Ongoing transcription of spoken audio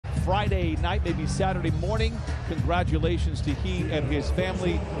Friday night, maybe Saturday morning. Congratulations to he and his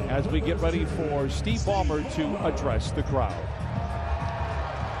family as we get ready for Steve Ballmer to address the crowd.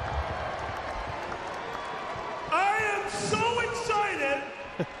 I am so excited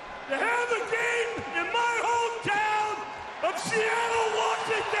to have a game in my hometown of Seattle,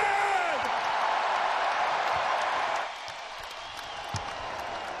 Washington.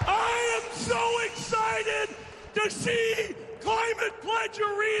 I am so excited to see Climate Pledge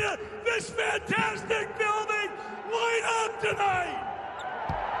Arena, this fantastic building, light up tonight.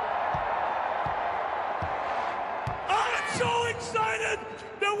 I'm so excited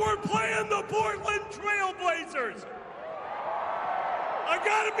that we're playing the Portland Trail Blazers. I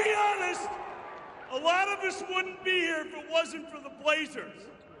gotta be honest, a lot of us wouldn't be here if it wasn't for the Blazers.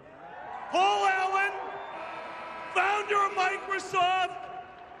 Paul Allen, founder of Microsoft,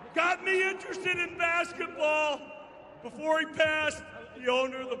 got me interested in basketball before he passed, the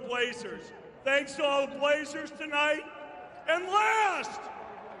owner of the Blazers. Thanks to all the Blazers tonight. And last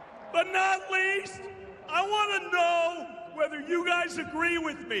but not least, I want to know whether you guys agree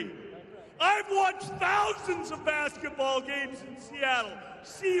with me. I've watched thousands of basketball games in Seattle.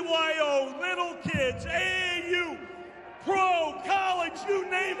 CYO, little kids, AAU, pro, college, you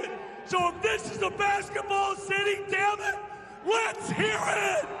name it. So if this is a basketball city, damn it, let's hear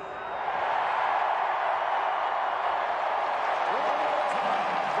it!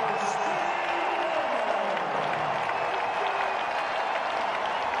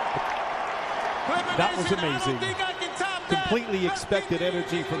 That was amazing. Completely expected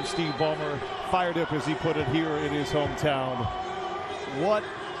energy from Steve Ballmer. Fired up, as he put it, here in his hometown. What,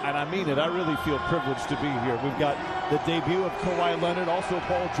 and I mean it, I really feel privileged to be here. We've got the debut of Kawhi Leonard, also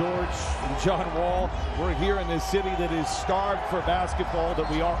Paul George and John Wall. We're here in this city that is starved for basketball, that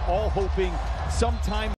we are all hoping sometime